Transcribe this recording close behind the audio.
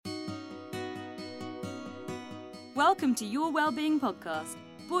Welcome to Your Wellbeing Podcast,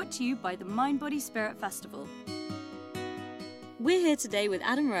 brought to you by the Mind Body Spirit Festival. We're here today with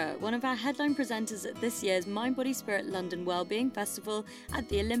Adam Rowett, one of our headline presenters at this year's Mind Body Spirit London Wellbeing Festival at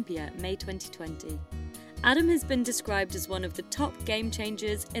the Olympia, May 2020. Adam has been described as one of the top game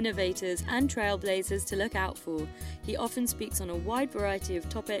changers, innovators and trailblazers to look out for. He often speaks on a wide variety of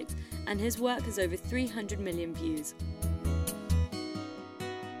topics and his work has over 300 million views.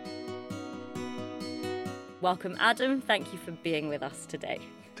 Welcome, Adam. Thank you for being with us today.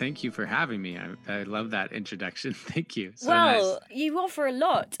 Thank you for having me. I love that introduction. Thank you. So well, nice. You offer a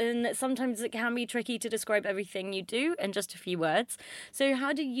lot, and sometimes it can be tricky to describe everything you do in just a few words. So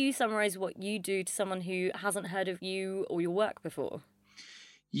how do you summarize what you do to someone who hasn't heard of you or your work before?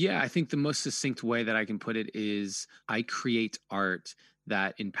 Yeah, I think the most succinct way that I can put it is I create art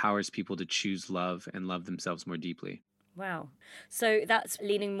that empowers people to choose love and love themselves more deeply. Wow. So that's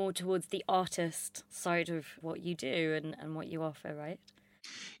leaning more towards the artist side of what you do and what you offer, right?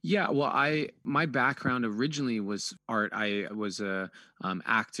 Yeah, well, my background originally was art. I was a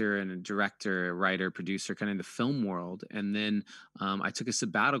actor and a director, a writer, producer, kind of in the film world. And then I took a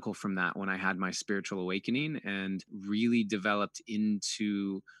sabbatical from that when I had my spiritual awakening and really developed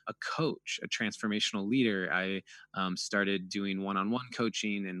into a coach, a transformational leader. I started doing one-on-one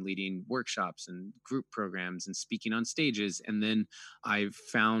coaching and leading workshops and group programs and speaking on stages. And then I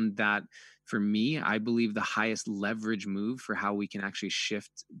found that for me, I believe the highest leverage move for how we can actually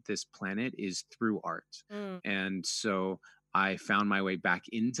shift this planet is through art. And so I found my way back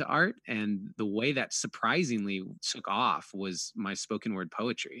into art. And the way that surprisingly took off was my spoken word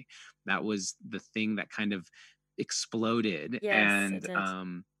poetry. That was the thing that kind of exploded. Yes, it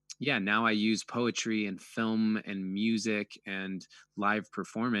And did. now I use poetry and film and music and live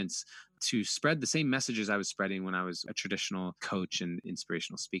performance to spread the same messages I was spreading when I was a traditional coach and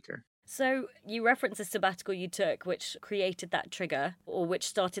inspirational speaker. So you referenced the sabbatical you took, which created that trigger or which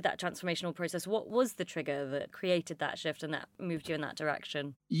started that transformational process. What was the trigger that created that shift and that moved you in that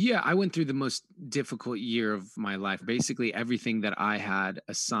direction? Yeah, I went through the most difficult year of my life. Basically, everything that I had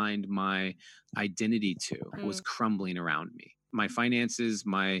assigned my identity to was crumbling around me. My finances,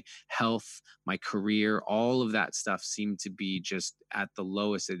 my health, my career, all of that stuff seemed to be just at the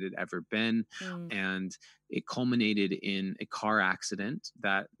lowest it had ever been. And it culminated in a car accident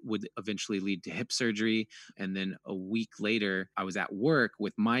that would eventually lead to hip surgery. And then a week later, I was at work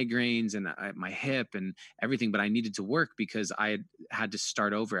with migraines and my hip and everything, but I needed to work because I had to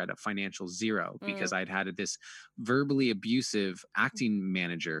start over at a financial zero because I'd had this verbally abusive acting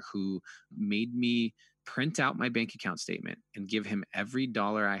manager who made me print out my bank account statement and give him every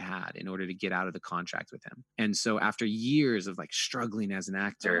dollar I had in order to get out of the contract with him. And so after years of like struggling as an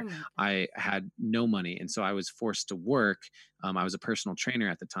actor, I had no money. And so I was forced to work. I was a personal trainer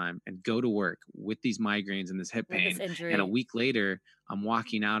at the time and go to work with these migraines and this hip pain. And a week later, I'm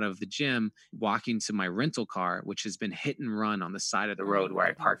walking out of the gym, walking to my rental car, which has been hit and run on the side of the road where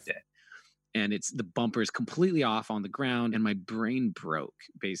I parked it. And the bumper is completely off on the ground and my brain broke.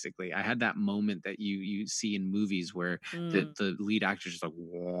 Basically, I had that moment that you see in movies where the lead actor is just like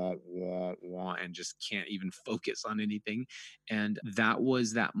wah, wah, wah, and just can't even focus on anything. And that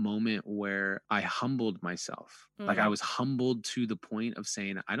was that moment where I humbled myself. Like I was humbled to the point of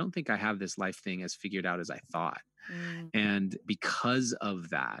saying, I don't think I have this life thing as figured out as I thought. And because of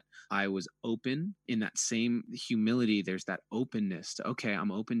that, I was open. In that same humility, there's that openness to, okay,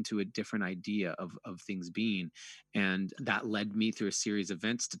 I'm open to a different idea of things being. And that led me through a series of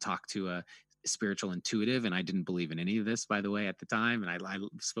events to talk to a spiritual intuitive. And I didn't believe in any of this, by the way, at the time. And I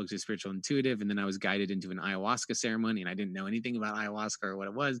spoke to a spiritual intuitive, and then I was guided into an ayahuasca ceremony, and I didn't know anything about ayahuasca or what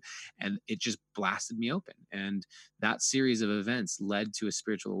it was. And it just blasted me open. And that series of events led to a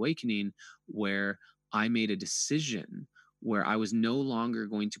spiritual awakening where I made a decision where I was no longer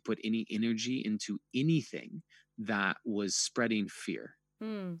going to put any energy into anything that was spreading fear.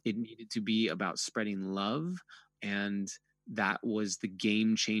 It needed to be about spreading love. And that was the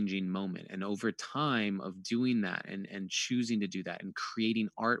game-changing moment. And over time of doing that and choosing to do that and creating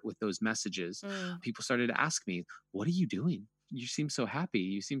art with those messages, people started to ask me, what are you doing? You seem so happy.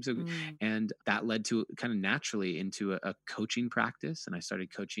 You seem so good. And that led to kind of naturally into a coaching practice. And I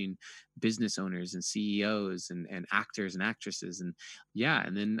started coaching business owners and CEOs and actors and actresses. And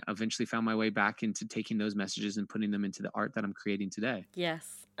then eventually found my way back into taking those messages and putting them into the art that I'm creating today.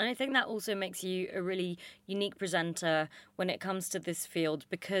 Yes. And I think that also makes you a really unique presenter when it comes to this field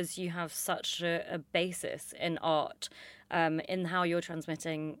because you have such a basis in art. In how you're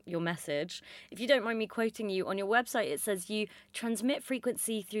transmitting your message. If you don't mind me quoting you, on your website it says you transmit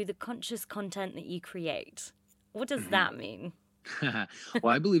frequency through the conscious content that you create. What does that mean? Well,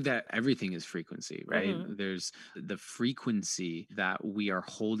 I believe that everything is frequency, right? Hmm. There's the frequency that we are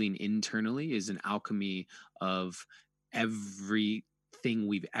holding internally is an alchemy of everything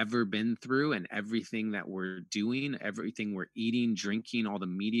we've ever been through and everything that we're doing, everything we're eating, drinking, all the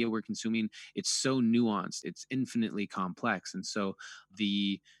media we're consuming. It's so nuanced, it's infinitely complex. And so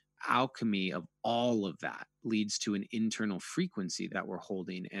the alchemy of all of that leads to an internal frequency that we're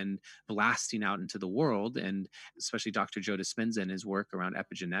holding and blasting out into the world. And especially Dr. Joe Dispenza and his work around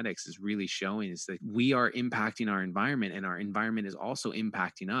epigenetics is really showing is that we are impacting our environment and our environment is also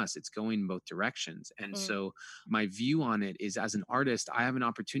impacting us. It's going in both directions. And Mm. so my view on it is, as an artist, I have an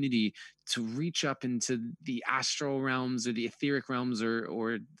opportunity to reach up into the astral realms or the etheric realms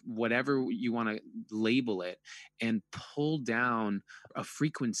or whatever you want to label it, and pull down a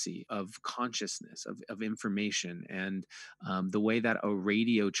frequency of consciousness, of information, and the way that a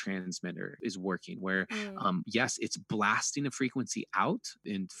radio transmitter is working, where Mm. yes, it's blasting a frequency out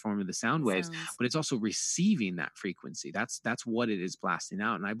in form of the sound waves, Sounds. but it's also receiving that frequency. That's what it is blasting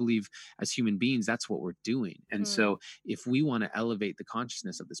out. And I believe as human beings, that's what we're doing. And Mm. so if we want to elevate the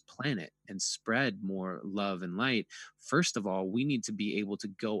consciousness of this planet and spread more love and light, first of all, we need to be able to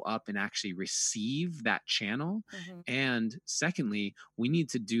go up and actually receive that channel. Mhm. And secondly, we need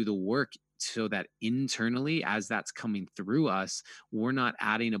to do the work so that internally, as that's coming through us, we're not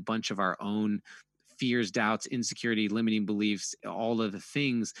adding a bunch of our own fears, doubts, insecurity, limiting beliefs, all of the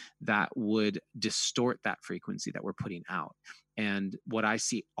things that would distort that frequency that we're putting out. And what I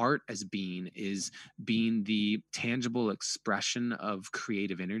see art as being is being the tangible expression of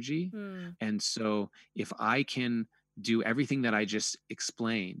creative energy. Mm. And so if I can do everything that I just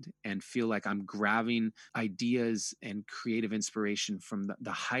explained and feel like I'm grabbing ideas and creative inspiration from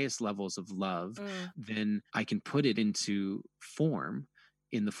the highest levels of love, Mm. then I can put it into form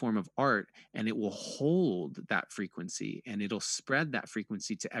in the form of art, and it will hold that frequency and it'll spread that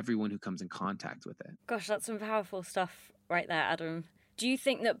frequency to everyone who comes in contact with it. Gosh, that's some powerful stuff right there, Adam. Do you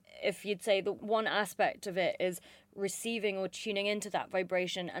think that if you'd say the one aspect of it is receiving or tuning into that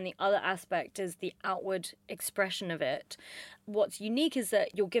vibration and the other aspect is the outward expression of it, what's unique is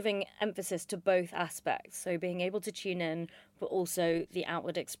that you're giving emphasis to both aspects. So being able to tune in, but also the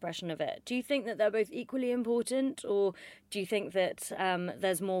outward expression of it. Do you think that they're both equally important, or do you think that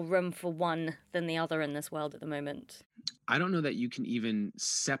there's more room for one than the other in this world at the moment? I don't know that you can even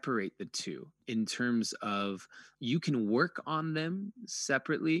separate the two in terms of you can work on them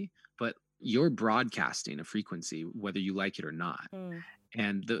separately, but you're broadcasting a frequency, whether you like it or not. Mm.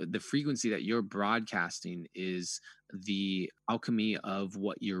 And the frequency that you're broadcasting is the alchemy of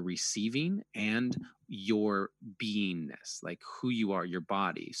what you're receiving and your beingness, like who you are, your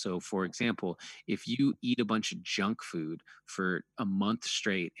body. So for example, if you eat a bunch of junk food for a month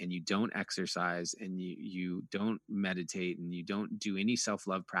straight and you don't exercise and you don't meditate and you don't do any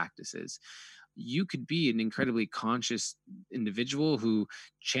self-love practices, you could be an incredibly conscious individual who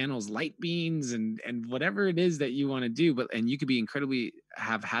channels light beings and whatever it is that you want to do, but and you could be incredibly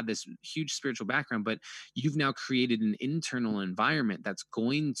have had this huge spiritual background, but you've now created an internal environment that's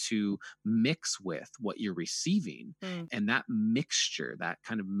going to mix with what you're receiving. Mm. And that mixture, that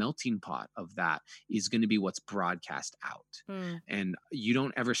kind of melting pot of that, is going to be what's broadcast out. Mm. And you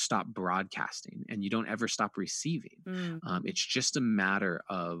don't ever stop broadcasting and you don't ever stop receiving. Mm. It's just a matter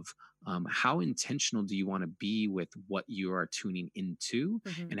of how intentional do you want to be with what you are tuning into,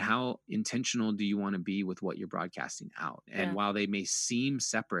 Mhm. and how intentional do you want to be with what you're broadcasting out? And Yeah. while they may seem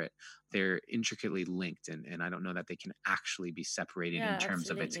separate, they're intricately linked, and I don't know that they can actually be separated Yeah, in terms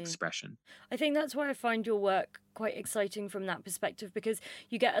of its absolutely. expression. I think that's why I find your work quite exciting from that perspective, because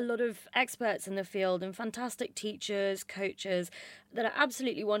you get a lot of experts in the field and fantastic teachers, coaches that are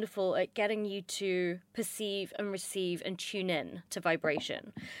absolutely wonderful at getting you to perceive and receive and tune in to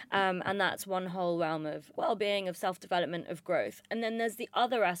vibration. And that's one whole realm of well-being, of self-development, of growth. And then there's the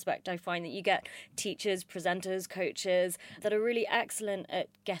other aspect I find that you get teachers, presenters, coaches that are really excellent at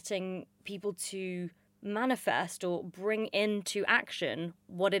getting people to manifest or bring into action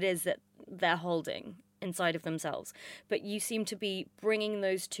what it is that they're holding inside of themselves. But you seem to be bringing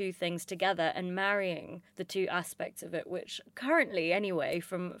those two things together and marrying the two aspects of it, which currently, anyway,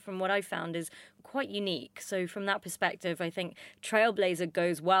 from what I've found, is quite unique. So from that perspective, I think Trailblazer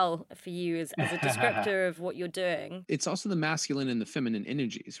goes well for you as a descriptor of what you're doing. It's also the masculine and the feminine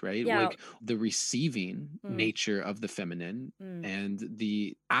energies, right? Yeah. Like the receiving nature of the feminine and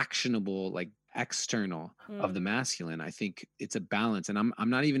the actionable, like external of the masculine. I think it's a balance. And I'm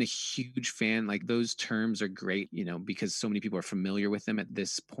not even a huge fan. Like those terms are great, because so many people are familiar with them at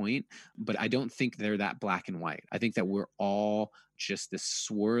this point, but I don't think they're that black and white. I think that we're all just this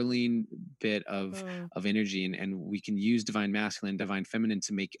swirling bit of energy, and we can use divine masculine, divine feminine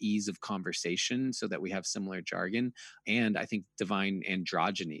to make ease of conversation so that we have similar jargon. And I think divine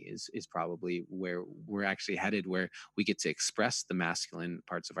androgyny is probably where we're actually headed, where we get to express the masculine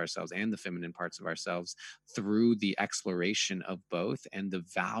parts of ourselves and the feminine parts of ourselves through the exploration of both and the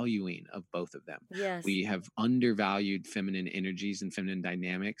valuing of both of them. Yes. We have undervalued feminine energies and feminine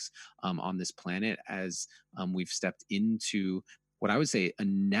dynamics on this planet as we've stepped into what I would say a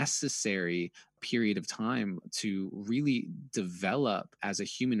necessary period of time to really develop as a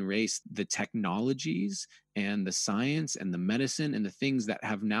human race the technologies and the science and the medicine and the things that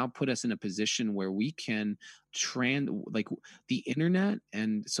have now put us in a position where we can like the internet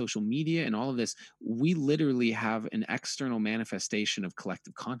and social media and all of this, we literally have an external manifestation of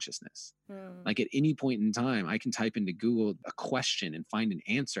collective consciousness. Like at any point in time, I can type into Google a question and find an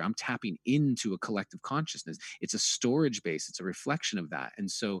answer. I'm tapping into a collective consciousness. It's a storage base. It's a reflection of that. And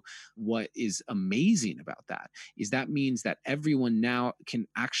so what is amazing about that is that means that everyone now can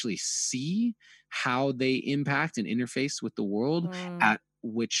actually see how they impact and interface with the world, at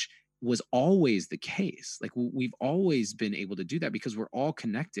which was always the case. Like we've always been able to do that because we're all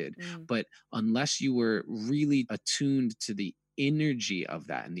connected. But unless you were really attuned to the energy of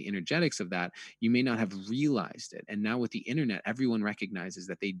that and the energetics of that, you may not have realized it. And now with the internet, everyone recognizes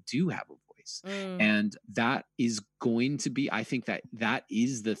that they do have a voice. And that is going to be, I think that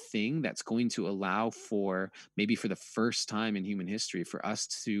is the thing that's going to allow for, maybe for the first time in human history, for us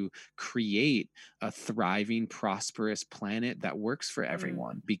to create a thriving, prosperous planet that works for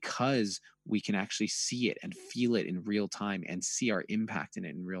everyone, because we can actually see it and feel it in real time and see our impact in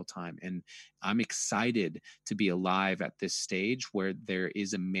it in real time. And I'm excited to be alive at this stage where there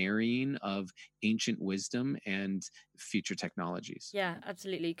is a marrying of ancient wisdom and future technologies. Yeah,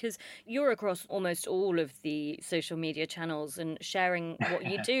 absolutely. Because you're across almost all of the social media channels and sharing what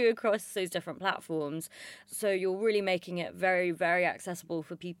you do across those different platforms. So you're really making it very, very accessible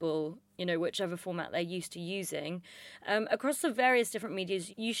for people, whichever format they're used to using. Across the various different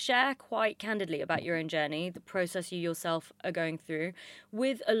medias, you share quite candidly about your own journey, the process you yourself are going through,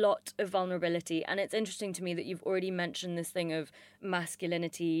 with a lot of vulnerability. And it's interesting to me that you've already mentioned this thing of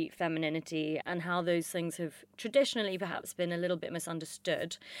masculinity, femininity, and how those things have traditionally perhaps been a little bit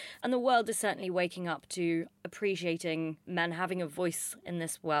misunderstood. And the world is certainly waking up to appreciating men having a voice in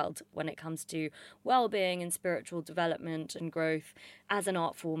this world when it comes to well-being and spiritual development and growth as an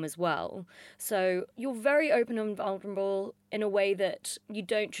art form as well. So you're very open and vulnerable in a way that you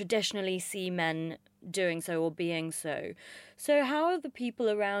don't traditionally see men doing so or being so. So how are the people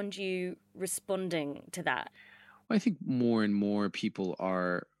around you responding to that? Well, I think more and more people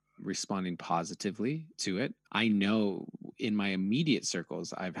are responding positively to it. I know in my immediate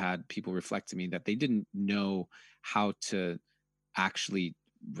circles, I've had people reflect to me that they didn't know how to actually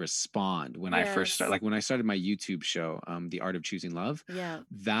respond when I first started. Like when I started my YouTube show, The Art of Choosing Love,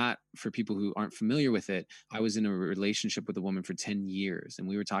 that, for people who aren't familiar with it, I was in a relationship with a woman for 10 years and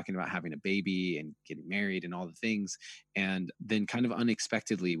we were talking about having a baby and getting married and all the things. And then kind of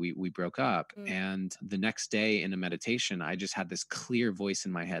unexpectedly, we broke up. And the next day in a meditation, I just had this clear voice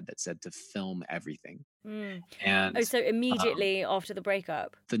in my head that said to film everything. And so immediately after the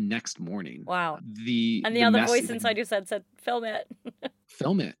breakup? The next morning. Wow. The other voice inside your head said, film it.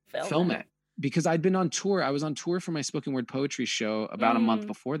 Film it. Because I'd been on tour. I was on tour for my spoken word poetry show about a month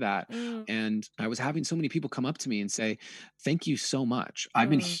before that. And I was having so many people come up to me and say, thank you so much. I've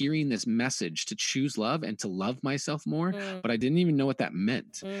been hearing this message to choose love and to love myself more, but I didn't even know what that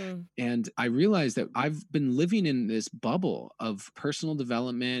meant. And I realized that I've been living in this bubble of personal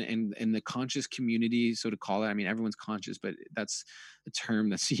development and the conscious community, so to call it. I mean, everyone's conscious, but that's a term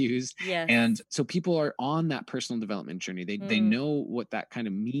that's used. And so people are on that personal development journey. They know what that kind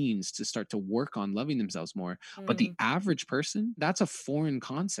of means to start to work on loving themselves more. But the average person, that's a foreign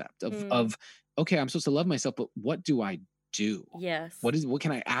concept of okay, I'm supposed to love myself, but what do I do? What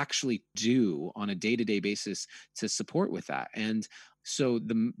can I actually do on a day-to-day basis to support with that? And so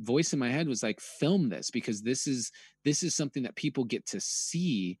the voice in my head was like, film this, because this is something that people get to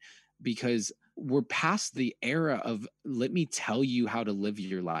see, because we're past the era of let me tell you how to live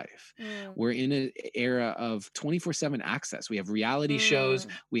your life. We're in an era of 24/7 access. We have reality shows,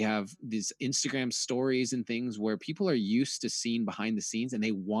 we have these Instagram stories and things where people are used to seeing behind the scenes and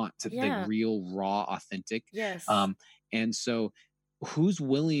they want to the real, raw, authentic. And so who's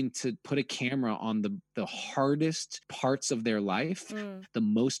willing to put a camera on the hardest parts of their life, the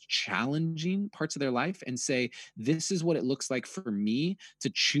most challenging parts of their life, and say, this is what it looks like for me to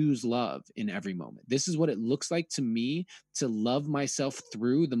choose love in every moment. This is what it looks like to me to love myself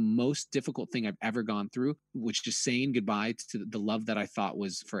through the most difficult thing I've ever gone through, which is saying goodbye to the love that I thought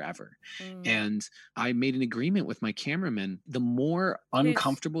was forever. And I made an agreement with my cameraman. The more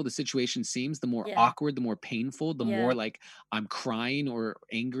uncomfortable the situation seems, the more awkward, the more painful, the more like I'm crying or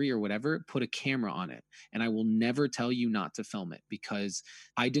angry or whatever, put a camera on it. And I will never tell you not to film it, because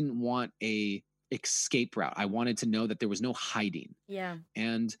I didn't want a escape route. I wanted to know that there was no hiding. Yeah.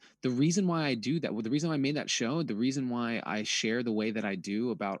 And the reason why I do that, well, the reason why I made that show, the reason why I share the way that I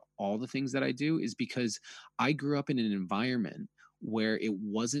do about all the things that I do, is because I grew up in an environment where it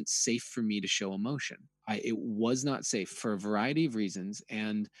wasn't safe for me to show emotion. It was not safe for a variety of reasons.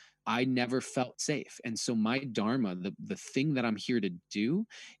 And I never felt safe. And so my dharma, the thing that I'm here to do,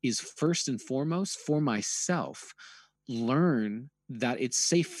 is first and foremost for myself, learn that it's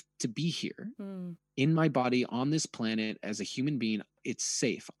safe to be here in my body on this planet as a human being. It's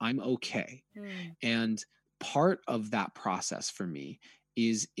safe. I'm okay. And part of that process for me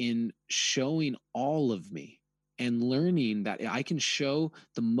is in showing all of me and learning that I can show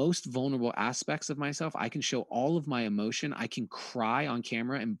the most vulnerable aspects of myself. I can show all of my emotion. I can cry on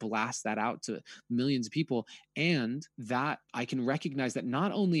camera and blast that out to millions of people. And that I can recognize that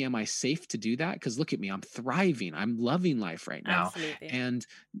not only am I safe to do that, because look at me, I'm thriving, I'm loving life right now. Absolutely. And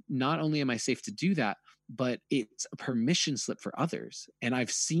not only am I safe to do that, but it's a permission slip for others. And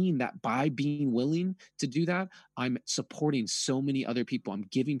I've seen that by being willing to do that, I'm supporting so many other people. I'm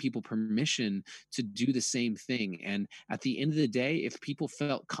giving people permission to do the same thing. And at the end of the day, if people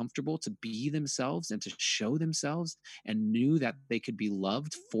felt comfortable to be themselves and to show themselves and knew that they could be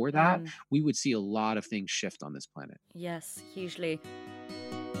loved for that, we would see a lot of things shift on this planet. Yes, hugely.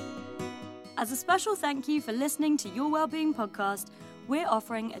 As a special thank you for listening to Your Wellbeing Podcast, we're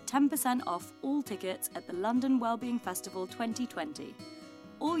offering a 10% off all tickets at the London Wellbeing Festival 2020.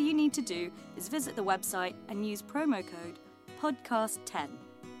 All you need to do is visit the website and use promo code PODCAST10.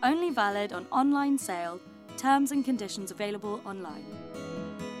 Only valid on online sale. Terms and conditions available online.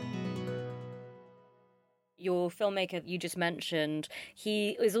 Your filmmaker you just mentioned,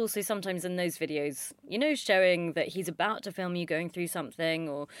 he is also sometimes in those videos, showing that he's about to film you going through something,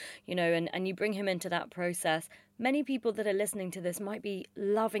 or, and you bring him into that process. Many people that are listening to this might be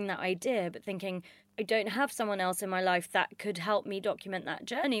loving that idea, but thinking, I don't have someone else in my life that could help me document that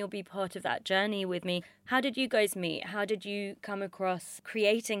journey or be part of that journey with me. How did you guys meet? How did you come across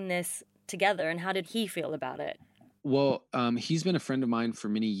creating this together, and how did he feel about it? Well, he's been a friend of mine for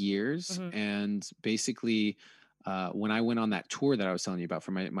many years. And basically, when I went on that tour that I was telling you about for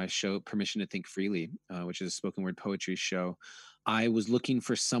my show, Permission to Think Freely, which is a spoken word poetry show, I was looking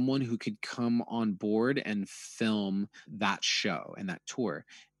for someone who could come on board and film that show and that tour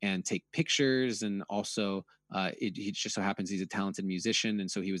and take pictures. And also, it just so happens he's a talented musician. And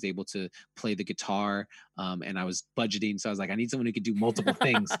so he was able to play the guitar. And I was budgeting. So I was like, I need someone who could do multiple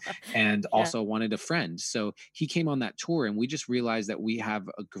things, and also wanted a friend. So he came on that tour, and we just realized that we have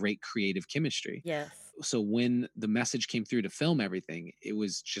a great creative chemistry. Yes. So when the message came through to film everything, it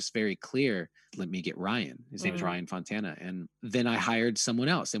was just very clear, let me get Ryan. His name is Ryan Fontana. And then I hired someone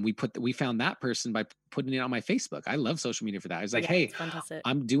else, and we found that person by putting it on my Facebook. I love social media for that. I was like, hey,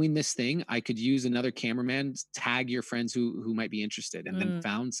 I'm doing this thing. I could use another cameraman. Tag your friends who might be interested, and then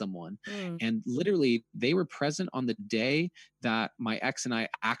found someone. And literally they were present on the day that my ex and I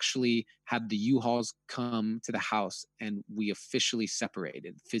actually had the U-Hauls come to the house, and we officially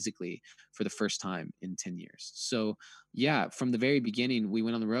separated physically for the first time in 10 years. So yeah, from the very beginning, we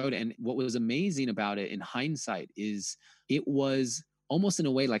went on the road. And what was amazing about it in hindsight is it was almost in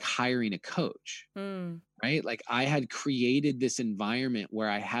a way like hiring a coach, right? Like I had created this environment where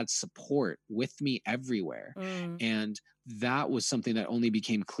I had support with me everywhere. And that was something that only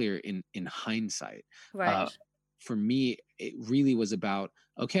became clear in hindsight. Right. For me, it really was about,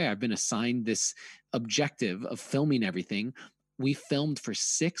 okay, I've been assigned this objective of filming everything. We filmed for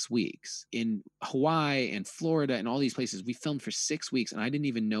 6 weeks in Hawaii and Florida and all these places. We filmed for 6 weeks, and I didn't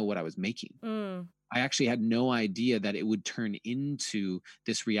even know what I was making. I actually had no idea that it would turn into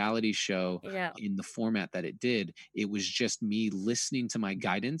this reality show in the format that it did. It was just me listening to my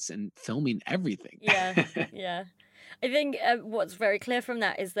guidance and filming everything. Yeah. I think what's very clear from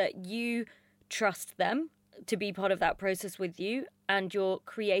that is that you trust them to be part of that process with you, and you're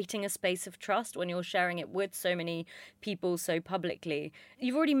creating a space of trust when you're sharing it with so many people so publicly.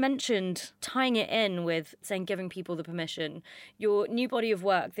 You've already mentioned tying it in with saying giving people the permission. Your new body of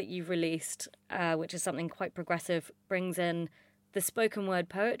work that you've released, which is something quite progressive, brings in the spoken word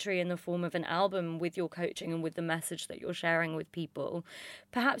poetry in the form of an album with your coaching and with the message that you're sharing with people.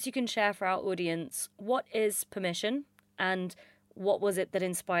 Perhaps you can share for our audience, what is Permission, and what was it that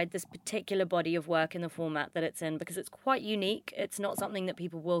inspired this particular body of work in the format that it's in? Because it's quite unique. It's not something that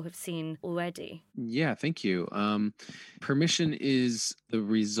people will have seen already. Yeah, thank you. Permission is the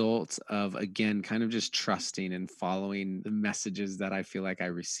result of, again, kind of just trusting and following the messages that I feel like I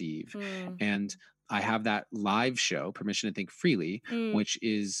receive. And I have that live show, Permission to Think Freely, which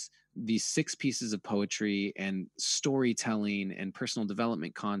is these 6 pieces of poetry and storytelling and personal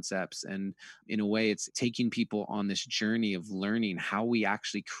development concepts. And in a way, it's taking people on this journey of learning how we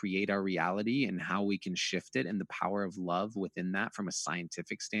actually create our reality and how we can shift it, and the power of love within that from a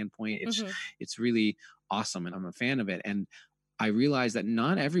scientific standpoint. It's really awesome, and I'm a fan of it. And I realize that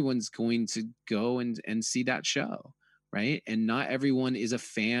not everyone's going to go and see that show. Right. And not everyone is a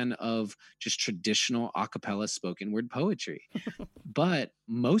fan of just traditional a cappella spoken word poetry, but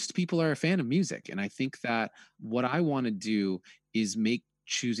most people are a fan of music. And I think that what I want to do is make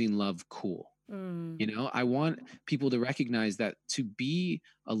choosing love cool. You know, I want people to recognize that to be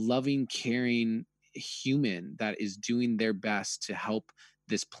a loving, caring human that is doing their best to help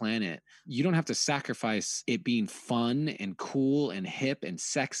this planet, you don't have to sacrifice it being fun and cool and hip and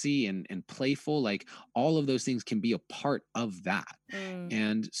sexy and playful. Like, all of those things can be a part of that.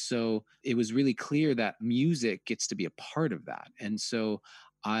 And so it was really clear that music gets to be a part of that. And so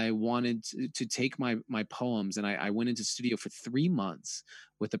I wanted to take my poems, and I went into studio for 3 months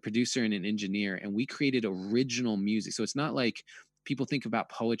with a producer and an engineer, and we created original music. So it's not like people think about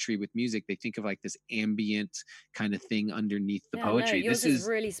poetry with music, they think of like this ambient kind of thing underneath the poetry. No, yours is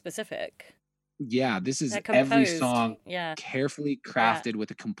really specific. Yeah, this is every song carefully crafted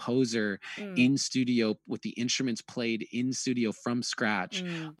with a composer in studio, with the instruments played in studio from scratch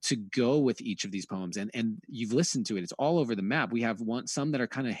to go with each of these poems. And you've listened to it. It's all over the map. We have some that are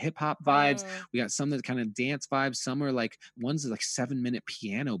kind of hip hop vibes. We got some that kind of dance vibes. Some are like, one's like 7-minute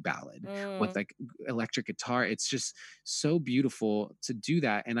piano ballad with like electric guitar. It's just so beautiful to do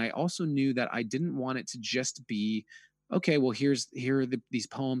that. And I also knew that I didn't want it to just be, okay, well, here are these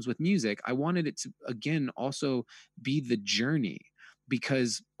poems with music. I wanted it to, again, also be the journey,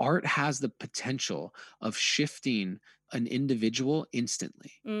 because art has the potential of shifting an individual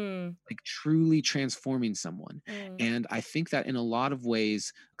instantly, like truly transforming someone. And I think that in a lot of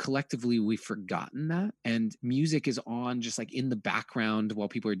ways, collectively, we've forgotten that. And music is on just like in the background while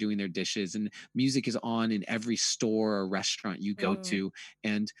people are doing their dishes, and music is on in every store or restaurant you go to.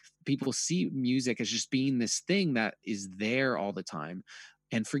 And people see music as just being this thing that is there all the time,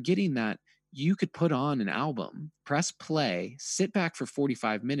 and forgetting that you could put on an album, press play, sit back for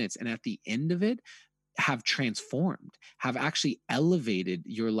 45 minutes, and at the end of it, have transformed, have actually elevated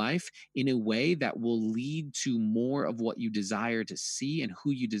your life in a way that will lead to more of what you desire to see and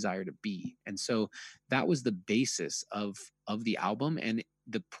who you desire to be. And so that was the basis of the album. And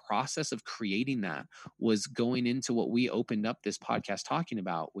the process of creating that was going into what we opened up this podcast talking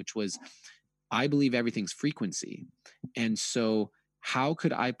about, which was, I believe everything's frequency. And so how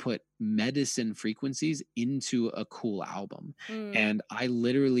could I put medicine frequencies into a cool album? And I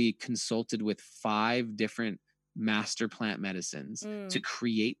literally consulted with 5 different master plant medicines to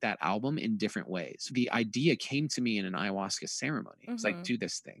create that album in different ways. The idea came to me in an ayahuasca ceremony. It's like, do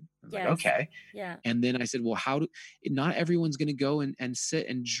this thing. I was like, okay. And then I said, well, not everyone's going to go and sit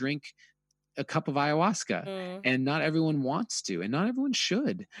and drink a cup of ayahuasca, and not everyone wants to, and not everyone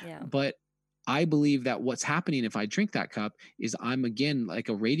should. But I believe that what's happening if I drink that cup is I'm, again, like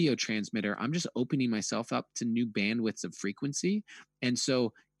a radio transmitter. I'm just opening myself up to new bandwidths of frequency. And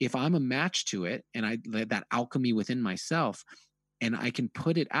so if I'm a match to it, and I let that alchemy within myself, and I can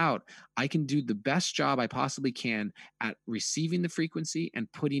put it out, I can do the best job I possibly can at receiving the frequency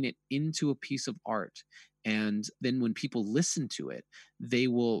and putting it into a piece of art. And then when people listen to it, they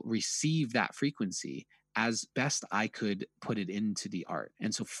will receive that frequency as best I could put it into the art.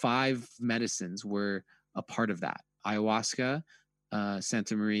 And so 5 medicines were a part of that: ayahuasca,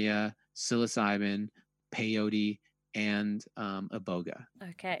 Santa Maria, psilocybin, peyote, and iboga.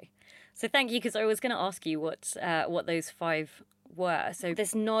 Okay. So thank you, because I was going to ask you what those 5 were. So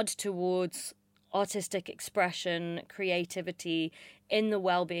this nod towards artistic expression, creativity, in the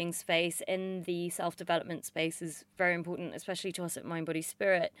well-being space, in the self-development space is very important, especially to us at Mind Body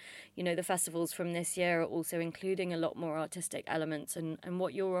Spirit. You know, the festivals from this year are also including a lot more artistic elements, and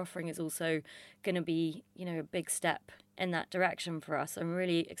what you're offering is also going to be, you know, a big step in that direction for us. I'm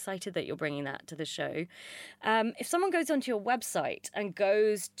really excited that you're bringing that to the show. If someone goes onto your website and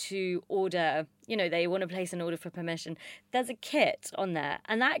goes to order, you know, they want to place an order for permission, there's a kit on there.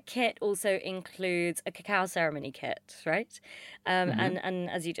 And that kit also includes a cacao ceremony kit, right? And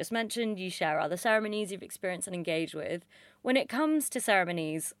as you just mentioned, you share other ceremonies you've experienced and engaged with. When it comes to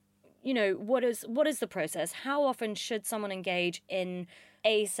ceremonies, you know, what is the process? How often should someone engage in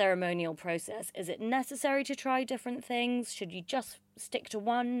a ceremonial process? Is it necessary to try different things? Should you just stick to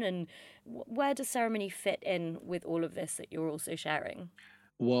one? And where does ceremony fit in with all of this that you're also sharing?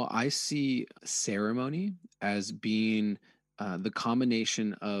 Well, I see ceremony as being the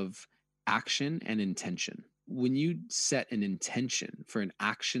combination of action and intention. When you set an intention for an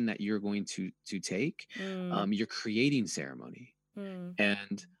action that you're going to take, you're creating ceremony. Mm.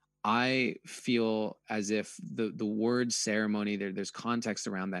 And I feel as if the word ceremony, there's context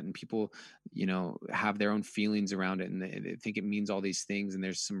around that, and people, you know, have their own feelings around it, and they think it means all these things, and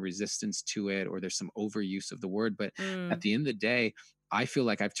there's some resistance to it, or there's some overuse of the word. But at the end of the day, I feel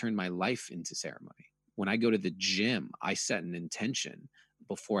like I've turned my life into ceremony. When I go to the gym, I set an intention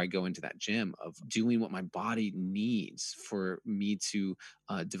before I go into that gym of doing what my body needs for me to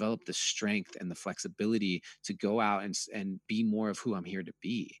develop the strength and the flexibility to go out and be more of who I'm here to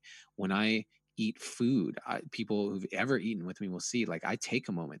be. When I eat food, people who've ever eaten with me will see, like, I take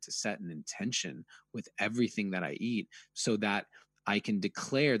a moment to set an intention with everything that I eat so that I can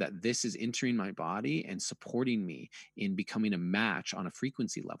declare that this is entering my body and supporting me in becoming a match on a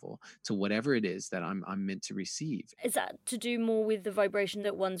frequency level to whatever it is that I'm meant to receive. Is that to do more with the vibration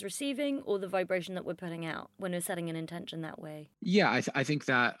that one's receiving or the vibration that we're putting out when we're setting an intention that way? Yeah, I think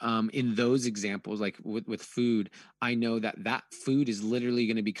that in those examples, like with food, I know that that food is literally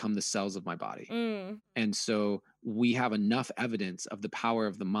going to become the cells of my body. Mm. And so we have enough evidence of the power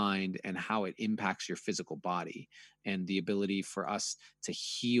of the mind and how it impacts your physical body, and the ability for us to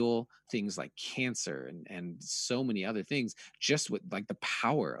heal things like cancer and so many other things, just with like the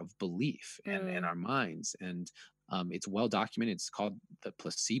power of belief and our minds. And it's well documented. It's called the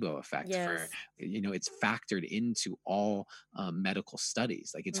placebo effect. For, Yes. you know, it's factored into all medical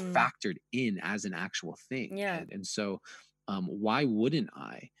studies. Like, it's Mm. factored in as an actual thing. Yeah. And so why wouldn't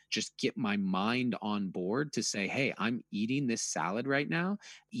I just get my mind on board to say, hey, I'm eating this salad right now.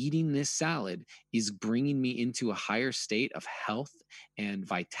 Eating this salad is bringing me into a higher state of health and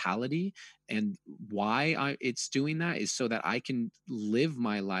vitality. And why it's doing that is so that I can live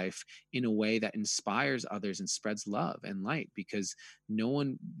my life in a way that inspires others and spreads love and light, because no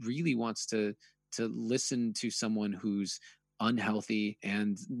one really wants to listen to someone who's unhealthy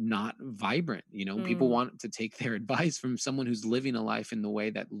and not vibrant. You know, people want to take their advice from someone who's living a life in the way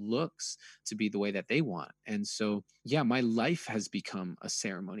that looks to be the way that they want. And so, yeah, my life has become a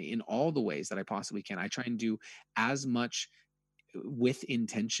ceremony in all the ways that I possibly can. I try and do as much with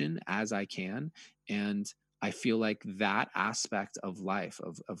intention as I can. And I feel like that aspect of life,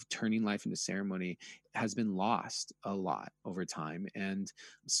 of turning life into ceremony, has been lost a lot over time. And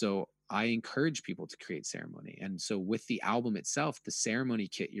so I encourage people to create ceremony. And so with the album itself, the ceremony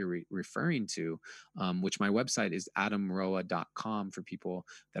kit you're referring to, which my website is adamroa.com for people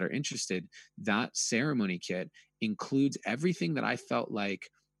that are interested, that ceremony kit includes everything that I felt like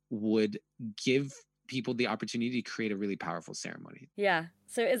would give people the opportunity to create a really powerful ceremony. Yeah.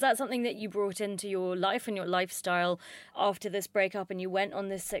 So is that something that you brought into your life and your lifestyle after this breakup, and you went on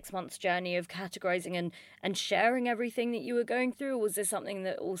this 6 months journey of categorizing and sharing everything that you were going through? Or was this something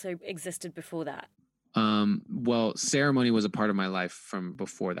that also existed before that? Well, ceremony was a part of my life from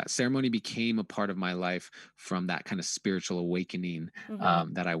before that. Ceremony became a part of my life from that kind of spiritual awakening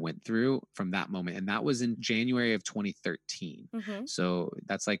that I went through from that moment. And that was in January of 2013. So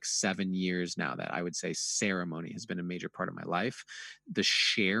that's like 7 years now that I would say ceremony has been a major part of my life. The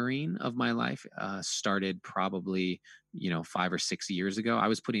sharing of my life started probably, 5 or 6 years ago. I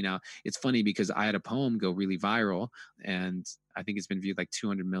was putting out, it's funny because I had a poem go really viral, and I think it's been viewed like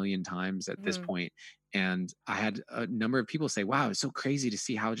 200 million times at this point. And I had a number of people say, wow, it's so crazy to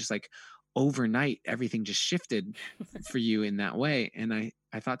see how just like overnight everything just shifted for you in that way. And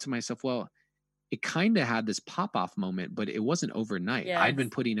I thought to myself, well, it kind of had this pop-off moment, but it wasn't overnight. Yes. I'd been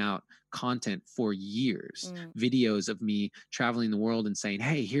putting out content for years, videos of me traveling the world and saying,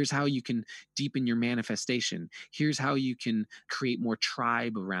 hey, here's how you can deepen your manifestation. Here's how you can create more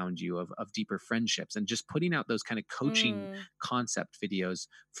tribe around you of deeper friendships, and just putting out those kind of coaching concept videos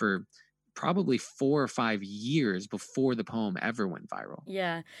for probably 4 or 5 years before the poem ever went viral.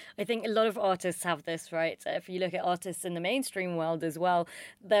 Yeah, I think a lot of artists have this, right? If you look at artists in the mainstream world as well,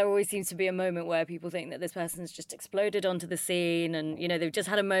 there always seems to be a moment where people think that this person's just exploded onto the scene and, they've just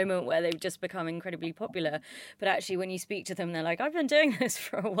had a moment where they've just become incredibly popular. But actually, when you speak to them, they're like, I've been doing this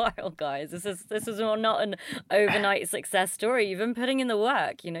for a while, guys. This is not an overnight success story. You've been putting in the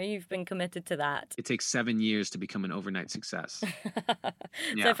work, you've been committed to that. It takes 7 years to become an overnight success.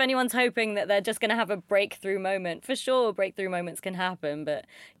 So if anyone's hoping that they're just going to have a breakthrough moment, for sure, breakthrough moments can happen, but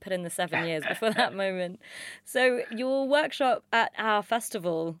put in the 7 years before that moment. So your workshop at our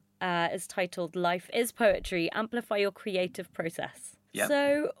festival is titled Life is Poetry, Amplify Your Creative Process. Yep.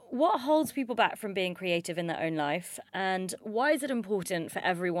 So what holds people back from being creative in their own life, and why is it important for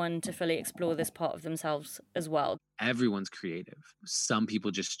everyone to fully explore this part of themselves as well? Everyone's creative. Some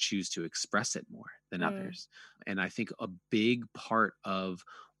people just choose to express it more than others. And I think a big part of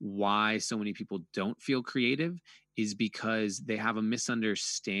why so many people don't feel creative is because they have a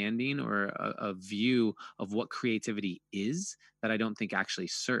misunderstanding or a view of what creativity is that I don't think actually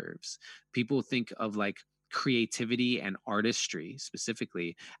serves. People think of like creativity and artistry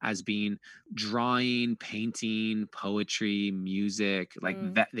specifically as being drawing, painting, poetry, music,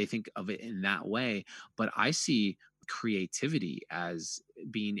 like that. They think of it in that way. But I see creativity as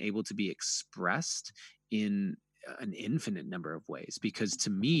being able to be expressed in an infinite number of ways, because to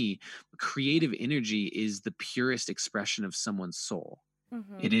me, creative energy is the purest expression of someone's soul.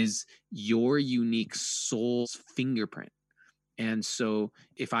 It is your unique soul's fingerprint. And so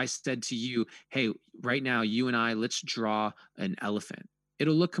if I said to you, hey, right now, you and I, let's draw an elephant,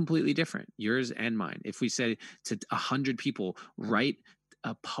 it'll look completely different, yours and mine. If we said to 100 people, write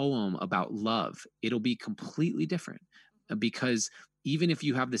a poem about love, it'll be completely different, because even if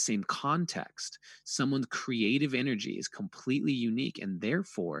you have the same context, someone's creative energy is completely unique. And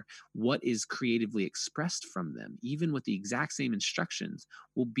therefore, what is creatively expressed from them, even with the exact same instructions,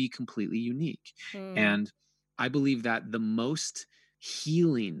 will be completely unique. And I believe that the most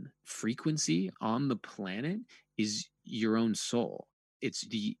healing frequency on the planet is your own soul. It's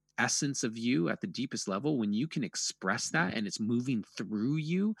the essence of you at the deepest level. When you can express that and it's moving through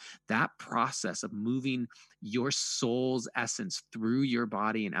you, that process of moving your soul's essence through your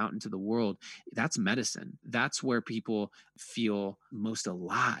body and out into the world, that's medicine. That's where people feel most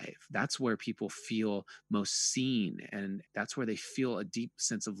alive. That's where people feel most seen. And that's where they feel a deep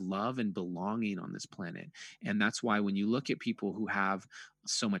sense of love and belonging on this planet. And that's why when you look at people who have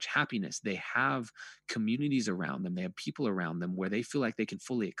so much happiness, they have communities around them, they have people around them where they feel like they can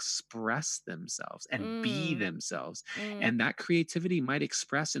fully express themselves and be themselves. And that creativity might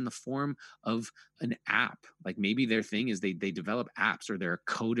express in the form of an app. Like maybe their thing is they develop apps, or they're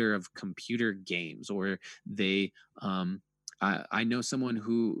a coder of computer games, or they I know someone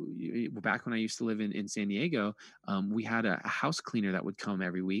who, back when I used to live in San Diego, we had a house cleaner that would come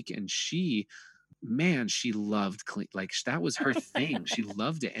every week, and she loved clean. Like that was her thing. She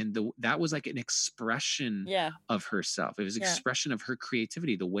loved it. And that was like an expression of herself. It was an expression of her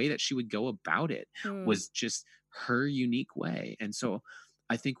creativity. The way that she would go about it was just her unique way. And so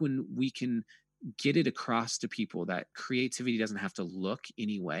I think when we can get it across to people that creativity doesn't have to look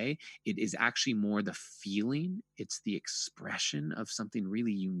any way, it is actually more the feeling, it's the expression of something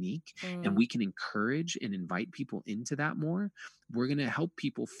really unique, and we can encourage and invite people into that more, we're going to help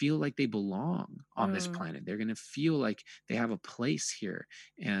people feel like they belong on this planet. They're going to feel like they have a place here.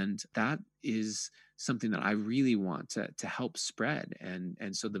 And that is something that I really want to help spread.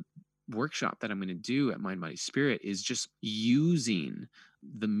 And so the workshop that I'm going to do at Mind Body Spirit is just using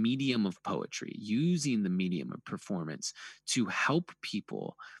the medium of poetry, using the medium of performance to help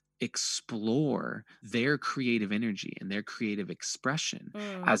people explore their creative energy and their creative expression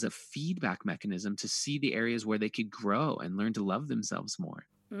as a feedback mechanism to see the areas where they could grow and learn to love themselves more.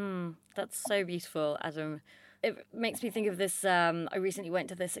 That's so beautiful, Adam. It makes me think of this. I recently went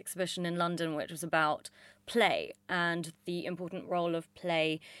to this exhibition in London, which was about play and the important role of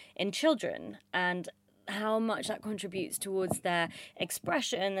play in children, and how much that contributes towards their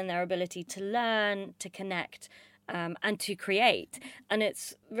expression and their ability to learn, to connect, and to create. And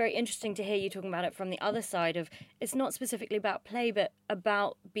it's very interesting to hear you talking about it from the other side of, it's not specifically about play, but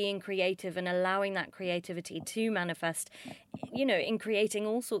about being creative and allowing that creativity to manifest, in creating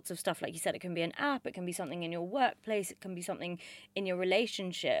all sorts of stuff. Like you said, it can be an app, it can be something in your workplace, it can be something in your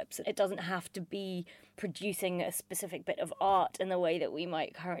relationships. It doesn't have to be producing a specific bit of art in the way that we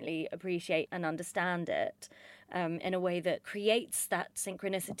might currently appreciate and understand it. In a way that creates that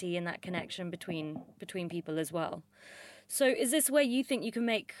synchronicity and that connection between people as well. So is this where you think you can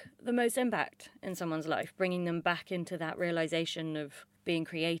make the most impact in someone's life, bringing them back into that realization of being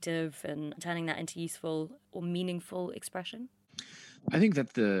creative and turning that into useful or meaningful expression? I think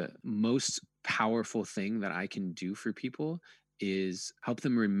that the most powerful thing that I can do for people is help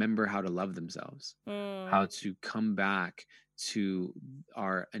them remember how to love themselves, Mm, how to come back to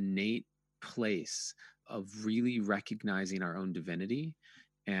our innate place of really recognizing our own divinity.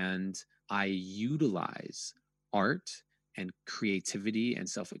 And I utilize art and creativity and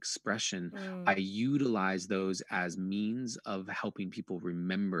self expression. I mm. utilize those as means of helping people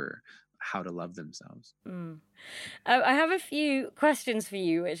remember how to love themselves. Mm. I have a few questions for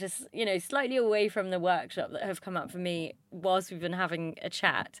you, which is, slightly away from the workshop that have come up for me whilst we've been having a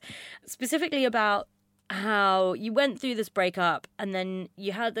chat, specifically about how you went through this breakup and then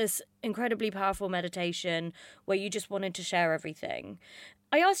you had this incredibly powerful meditation where you just wanted to share everything.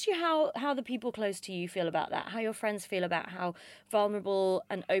 I asked you how the people close to you feel about that, how your friends feel about how vulnerable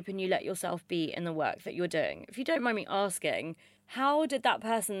and open you let yourself be in the work that you're doing. If you don't mind me asking, how did that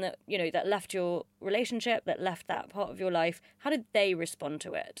person that left your relationship, that left that part of your life, how did they respond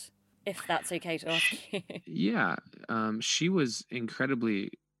to it? If that's okay to ask you. Yeah, she was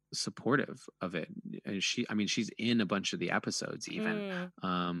incredibly supportive of it. And I mean, she's in a bunch of the episodes even, Mm,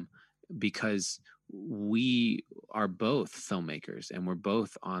 um, because we are both filmmakers and we're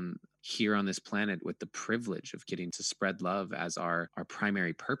both on here on this planet with the privilege of getting to spread love as our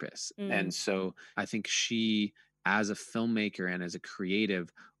primary purpose. mm, And so I think she, as a filmmaker and as a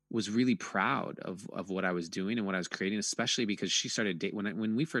creative, was really proud of what I was doing and what I was creating, especially because she started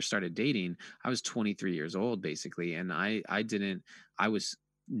when we first started dating. I was 23 years old basically, and I was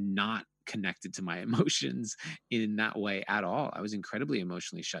not connected to my emotions in that way at all. I was incredibly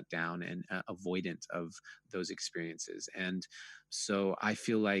emotionally shut down and avoidant of those experiences. And so I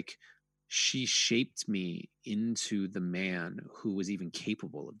feel like she shaped me into the man who was even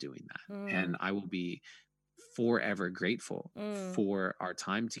capable of doing that. And mm, I will be forever grateful mm. for our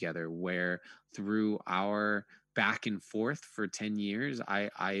time together, where through our back and forth for 10 years,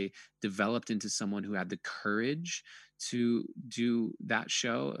 I developed into someone who had the courage to do that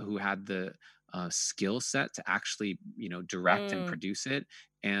show, who had the skill set to actually, direct and Mm, produce it,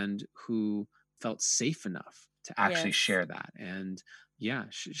 and who felt safe enough to actually yes. share that. And yeah,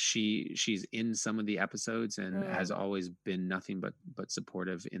 she's in some of the episodes and has Mm. always been nothing but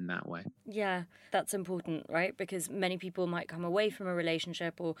supportive in that way. Yeah, that's important, right? Because many people might come away from a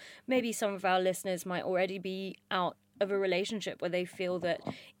relationship, or maybe some of our listeners might already be out of a relationship where they feel that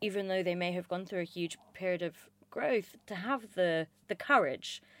even though they may have gone through a huge period of growth, to have the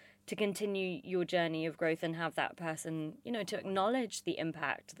courage to continue your journey of growth and have that person, to acknowledge the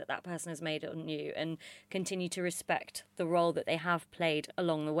impact that that person has made on you and continue to respect the role that they have played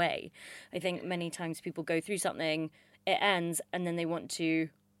along the way. I think many times people go through something, it ends, and then they want to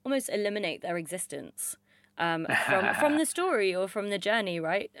almost eliminate their existence from the story or from the journey,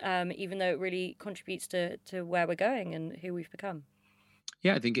 right? Even though it really contributes to where we're going and who we've become.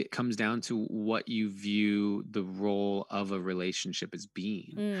 Yeah, I think it comes down to what you view the role of a relationship as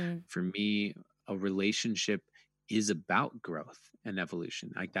being. Mm, For me, a relationship is about growth and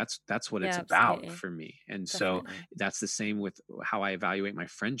evolution. Like that's what it's yeah, about absolutely. for me. And so Definitely. that's the same with how I evaluate my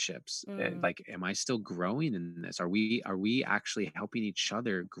friendships. Mm, Like, am I still growing in this? Are we actually helping each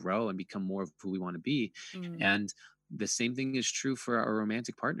other grow and become more of who we want to be? mm, And the same thing is true for our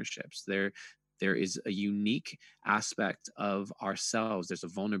romantic partnerships. There is a unique aspect of ourselves. There's a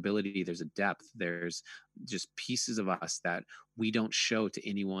vulnerability, there's a depth, there's just pieces of us that we don't show to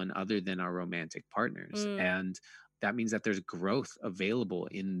anyone other than our romantic partners. mm, And that means that there's growth available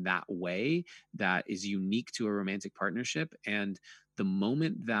in that way that is unique to a romantic partnership. And the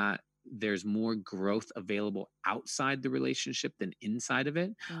moment that there's more growth available outside the relationship than inside of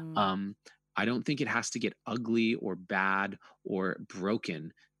it, mm. um, I don't think it has to get ugly or bad or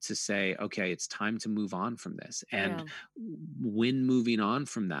broken to say, okay, it's time to move on from this. And Yeah. when moving on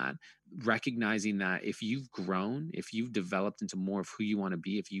from that, recognizing that if you've grown, if you've developed into more of who you want to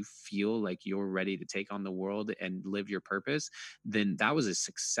be, if you feel like you're ready to take on the world and live your purpose, then that was a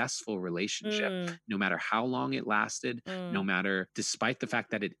successful relationship, Mm, no matter how long it lasted, no mm, matter, despite the fact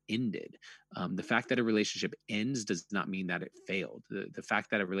that it ended. The fact that a relationship ends does not mean that it failed. The fact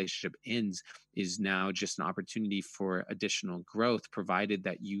that a relationship ends is now just an opportunity for additional growth, provided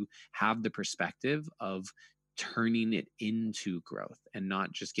that you have the perspective of turning it into growth and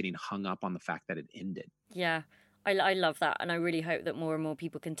not just getting hung up on the fact that it ended. yeah. I love that, and I really hope that more and more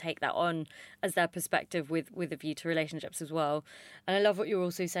people can take that on as their perspective with a view to relationships as well. And I love what you're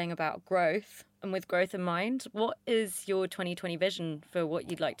also saying about growth, and with growth in mind, what is your 2020 vision for what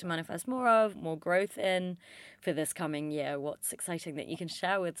you'd like to manifest more of, more growth in for this coming year? What's exciting that you can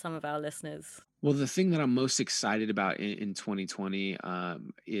share with some of our listeners? Well, the thing that I'm most excited about in 2020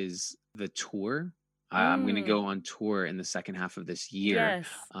 is the tour. I'm going to go on tour in the second half of this year. Yes.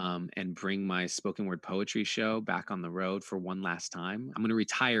 And bring my spoken word poetry show back on the road for one last time. I'm going to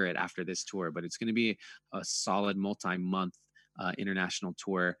retire it after this tour, but it's going to be a solid multi-month international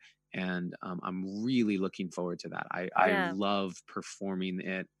tour. And I'm really looking forward to that. I love performing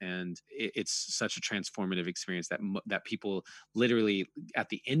it, and it's such a transformative experience that people literally at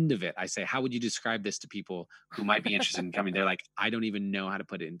the end of it, I say, how would you describe this to people who might be interested in coming? They're like, I don't even know how to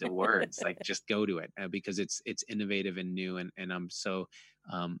put it into words. Like, just go to it because it's innovative and new, and I'm so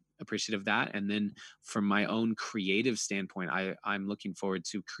appreciative of that. And then from my own creative standpoint, I'm looking forward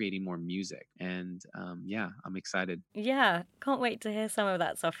to creating more music, and I'm excited. Yeah, can't wait to hear some of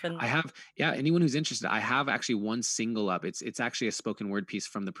that stuff. And I have, anyone who's interested, I have actually one single up. It's actually a spoken word piece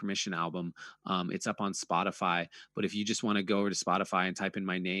from the Permission album. It's up on Spotify, but if you just want to go over to Spotify and type in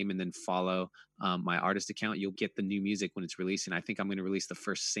my name and then follow my artist account, you'll get the new music when it's released. And I think I'm going to release the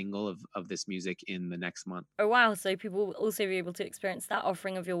first single of this music in the next month. Oh, wow. So people will also be able to experience that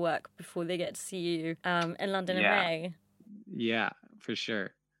offering of your work before they get to see you in London in May. Yeah, for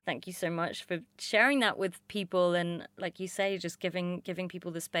sure. Thank you so much for sharing that with people, and like you say, just giving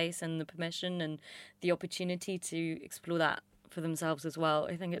people the space and the permission and the opportunity to explore that for themselves as well.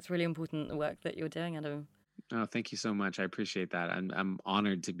 I think it's really important, the work that you're doing, Adam. Oh, thank you so much. I appreciate that. I'm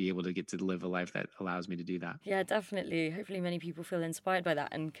honored to be able to get to live a life that allows me to do that. Yeah, definitely. Hopefully many people feel inspired by that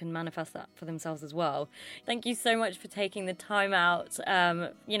and can manifest that for themselves as well. Thank you so much for taking the time out.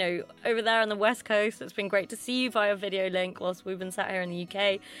 Over there on the West Coast, it's been great to see you via video link whilst we've been sat here in the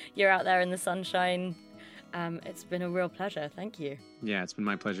UK. You're out there in the sunshine. It's been a real pleasure. Thank you. Yeah, it's been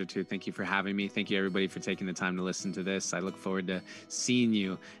my pleasure too. Thank you for having me. Thank you, everybody, for taking the time to listen to this. I look forward to seeing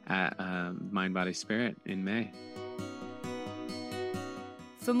you at Mind, Body, Spirit in May.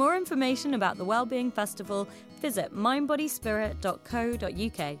 For more information about the Wellbeing Festival, visit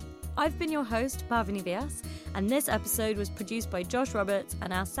mindbodyspirit.co.uk. I've been your host, Bhavani Vyas, and this episode was produced by Josh Roberts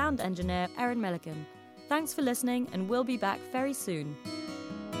and our sound engineer, Erin Milliken. Thanks for listening, and we'll be back very soon.